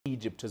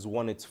Egypt has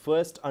won its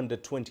first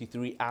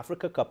Under-23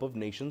 Africa Cup of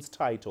Nations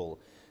title.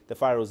 The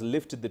Pharaohs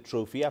lifted the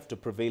trophy after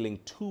prevailing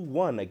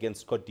 2-1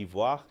 against Cote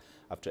d'Ivoire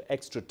after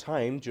extra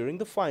time during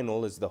the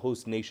final as the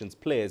host nation's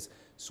players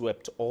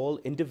swept all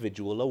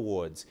individual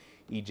awards.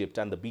 Egypt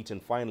and the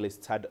beaten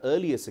finalists had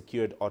earlier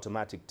secured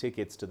automatic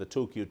tickets to the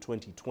Tokyo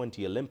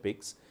 2020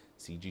 Olympics.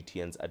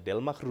 CGTN's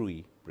Adel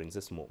Mahrouky brings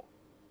us more.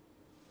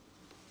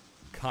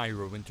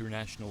 Cairo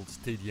International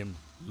Stadium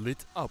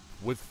lit up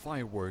with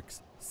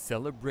fireworks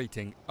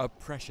celebrating a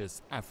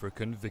precious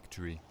African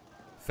victory.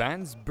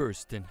 Fans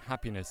burst in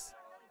happiness.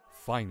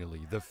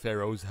 Finally, the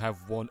Pharaohs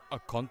have won a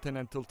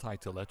continental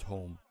title at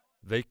home.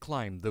 They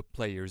climbed the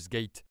Players'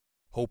 Gate,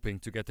 hoping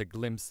to get a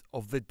glimpse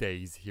of the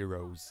day's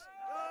heroes.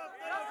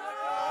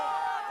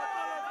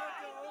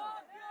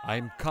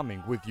 "I'm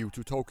coming with you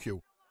to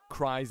Tokyo,"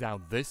 cries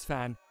out this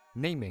fan,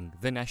 naming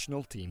the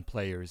national team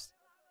players.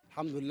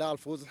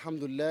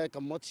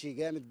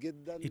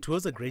 It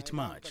was a great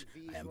match.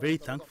 I am very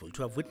thankful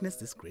to have witnessed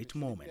this great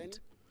moment.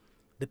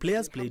 The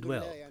players played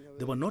well.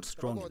 They were not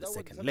strong in the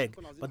second leg,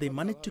 but they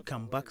managed to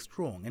come back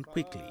strong and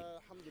quickly.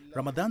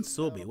 Ramadan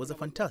Sobe was a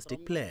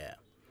fantastic player.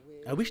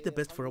 I wish the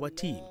best for our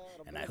team,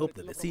 and I hope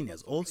that the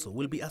seniors also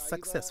will be as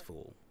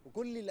successful.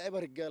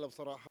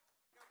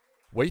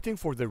 Waiting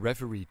for the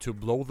referee to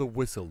blow the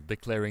whistle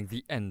declaring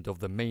the end of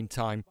the main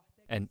time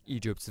and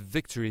Egypt's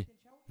victory,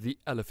 the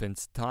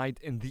Elephants tied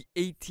in the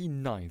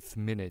 89th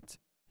minute.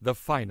 The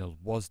final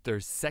was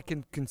their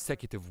second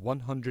consecutive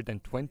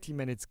 120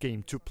 minutes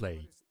game to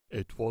play.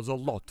 It was a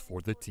lot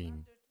for the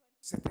team.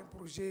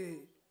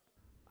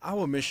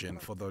 Our mission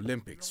for the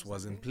Olympics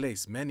was in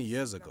place many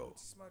years ago.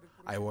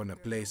 I won a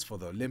place for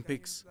the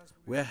Olympics.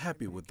 We're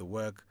happy with the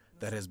work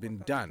that has been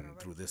done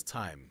through this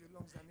time.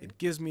 It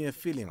gives me a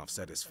feeling of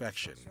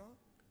satisfaction.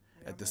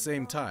 At the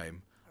same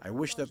time, I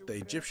wish that the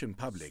Egyptian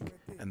public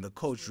and the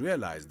coach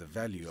realized the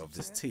value of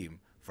this team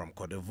from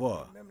Cote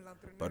d'Ivoire.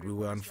 But we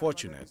were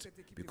unfortunate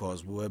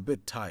because we were a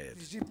bit tired.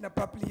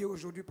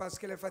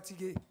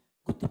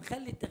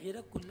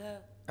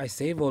 I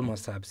save all my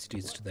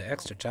substitutes to the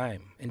extra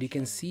time, and you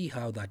can see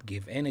how that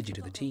gave energy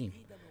to the team.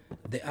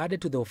 They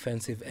added to the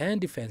offensive and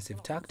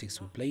defensive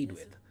tactics we played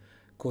with.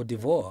 Cote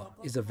d'Ivoire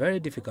is a very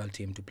difficult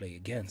team to play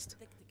against.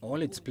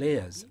 All its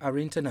players are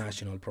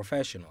international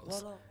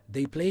professionals.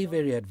 They play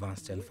very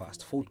advanced and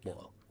fast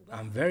football.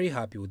 I'm very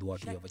happy with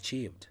what we have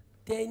achieved.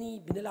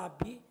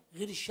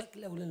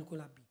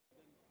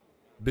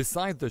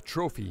 Beside the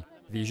trophy,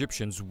 the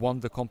Egyptians won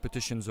the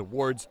competition's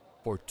awards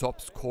for top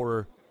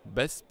scorer,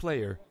 best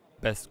player,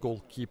 best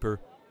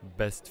goalkeeper,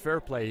 best fair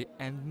play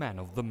and man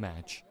of the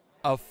match.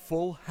 A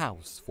full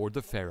house for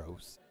the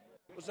Pharaohs.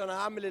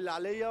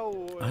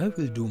 I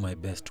will do my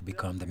best to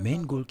become the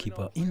main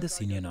goalkeeper in the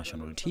senior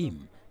national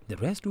team. The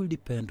rest will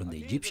depend on the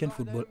Egyptian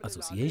Football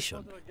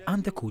Association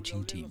and the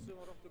coaching team.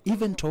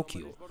 Even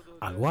Tokyo,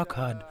 I'll work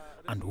hard,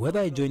 and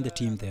whether I join the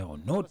team there or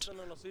not,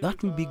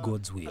 that will be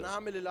God's will.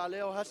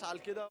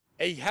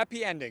 A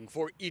happy ending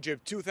for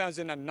Egypt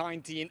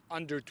 2019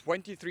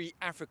 Under-23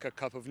 Africa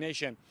Cup of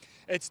Nations.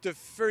 It's the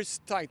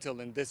first title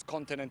in this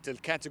continental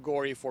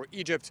category for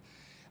Egypt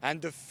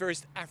and the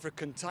first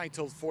African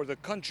title for the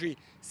country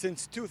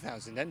since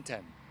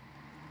 2010.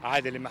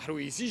 Adel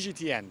Mahrouky,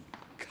 CGTN,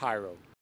 Cairo.